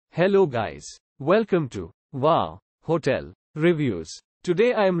Hello guys. Welcome to Wow Hotel Reviews.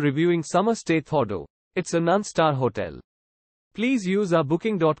 Today I am reviewing summer Stay Thoddoo. It's a non-star hotel. Please use our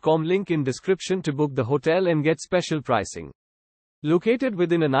booking.com link in description to book the hotel and get special pricing. Located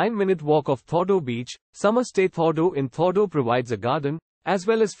within a 9-minute walk of Thoddoo Beach, summer Stay Thoddoo in Thoddoo provides a garden, as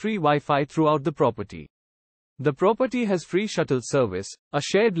well as free Wi-Fi throughout the property. The property has free shuttle service, a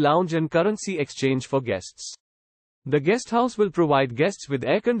shared lounge and currency exchange for guests. The guesthouse will provide guests with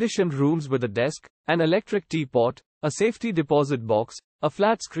air-conditioned rooms with a desk, an electric teapot, a safety deposit box, a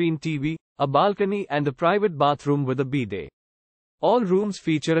flat-screen TV, a balcony and a private bathroom with a bidet. All rooms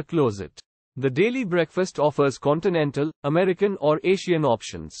feature a closet. The daily breakfast offers continental, American or Asian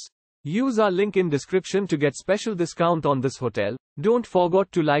options. Use our link in description to get special discount on this hotel. Don't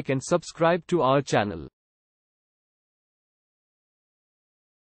forget to like and subscribe to our channel.